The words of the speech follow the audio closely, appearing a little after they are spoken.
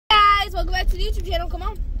guys, welcome back to the YouTube channel. Come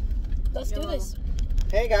on, let's do this.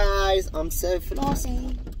 Hey guys, I'm Seth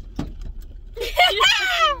Flossy.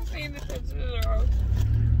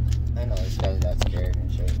 I know this guy got scared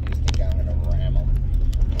and shit. He's thinking I'm gonna ram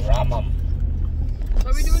him.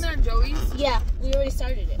 Are we doing that on Joey's? Yeah, we already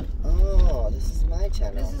started it. Oh, this is my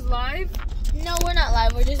channel. This is live? No, we're not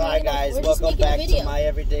live. We're just Hi guys, we're just welcome making a back video. to my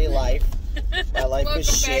everyday life. My life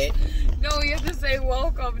is shit. No, you have to say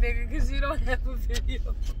welcome, nigga, because you don't have a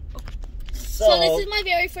video. So this is my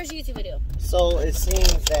very first YouTube video. So it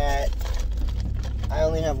seems that I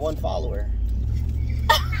only have one follower.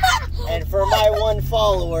 And for my one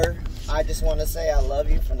follower, I just want to say I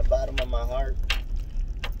love you from the bottom of my heart.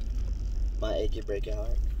 My achy breaking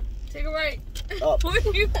heart. Take a right. Up. Where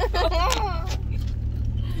you go?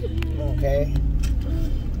 Okay.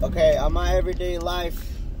 Okay, on my everyday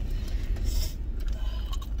life,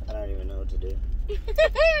 I don't even know what to do.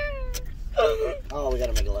 Oh, we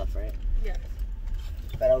gotta make a left, right? Yeah.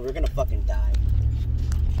 But we're gonna fucking die.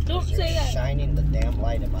 Don't say that. Shining the damn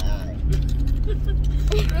light in my eye.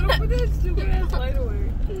 I don't put that stupid ass light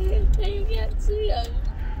away. You can't see us.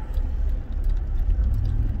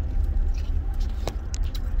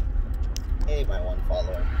 Hey, my one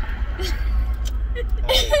follower. How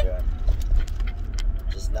you doing?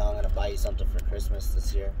 Just now I'm gonna buy you something for Christmas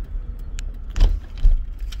this year.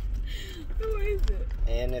 Who is it?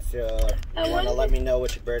 And if you wanna let me know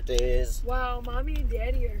what your birthday is, Wow, mommy and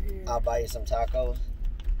daddy are here. I'll buy you some tacos.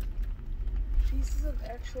 Pieces of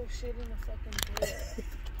actual shit in the fucking bed.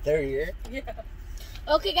 They're here? Yeah.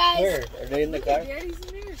 Okay, guys. Where? Are they in the car? Daddy's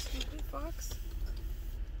in there, stupid fox.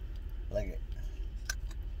 Look it.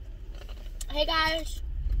 Hey, guys.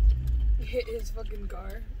 He hit his fucking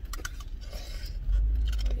car.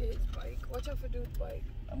 He hit his bike. Watch out for dude's bike.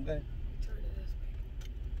 I'm good. Retarded ass bike.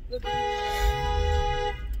 Look at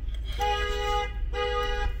him.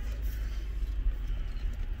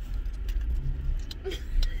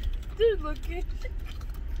 Dude, look at He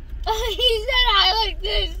said hi like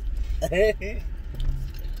this.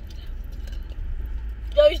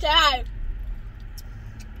 Joey, say hi.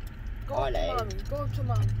 Go up to Olé. mommy. Go up to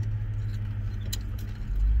mommy.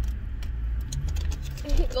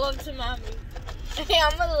 Go up to mommy. Hey,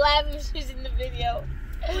 I'm gonna laugh if she's in the video.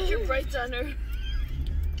 Put your brights on her.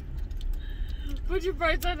 Put your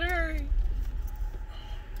brights on her.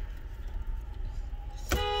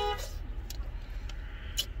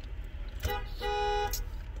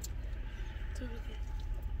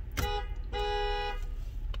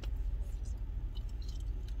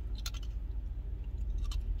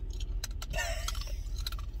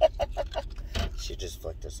 She just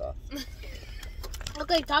flicked us off.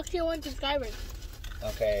 Okay, talk to your 1 subscribers.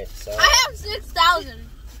 Okay, so I have 6,000.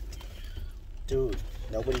 dude,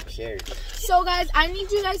 nobody cares. So, guys, I need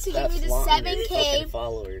you guys to give me the flaunting your 7K. fucking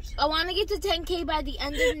followers. I want to get to 10K by the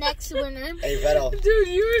end of next winter. Hey, Vettel. Dude,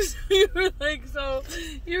 you were like, so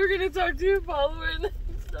you were gonna talk to your follower and then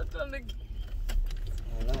you stepped on the gate.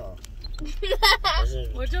 I know.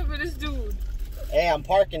 Watch out for this dude. Hey, I'm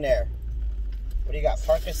parking there. What do you got,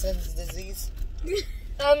 Parkinson's disease? This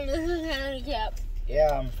is handicap.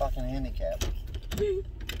 Yeah, I'm fucking handicapped.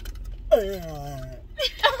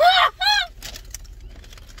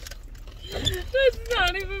 That's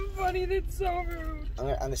not even funny. That's so rude. I'm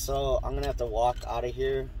gonna have to walk out of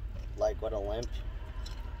here, like with a limp,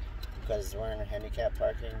 because we're in a handicap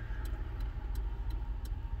parking.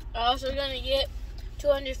 Also gonna get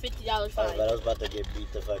 $250 fine. But I was about to get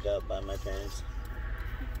beat the fuck up by my parents.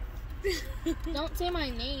 Don't say my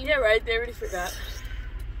name. Yeah, right. They already forgot.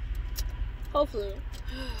 Hopefully.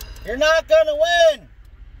 You're not gonna win!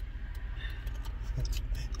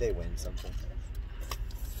 They win something.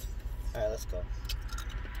 Alright, let's go.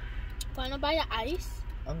 Wanna buy the ice?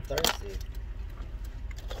 I'm thirsty.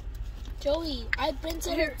 Joey, I've been to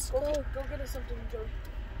Here, the go get us something, Joe.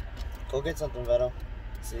 Go get something, Vettel.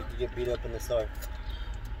 So you can get beat up in the store.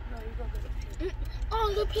 No, you go get it.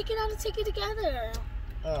 Oh, go pick it out and take it together.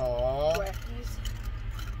 Aww. Wackies.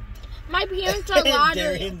 My parents are lottery.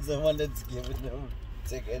 Darian's the one that's giving them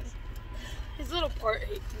tickets. His little part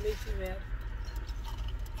makes me mad.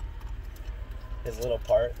 His little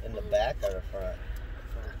part in the back or the front?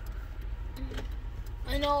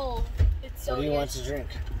 I know. It's so What do you weird. want to drink?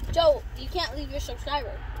 Joe, you can't leave your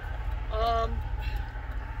subscriber.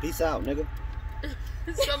 Peace out, nigga.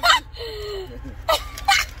 Something.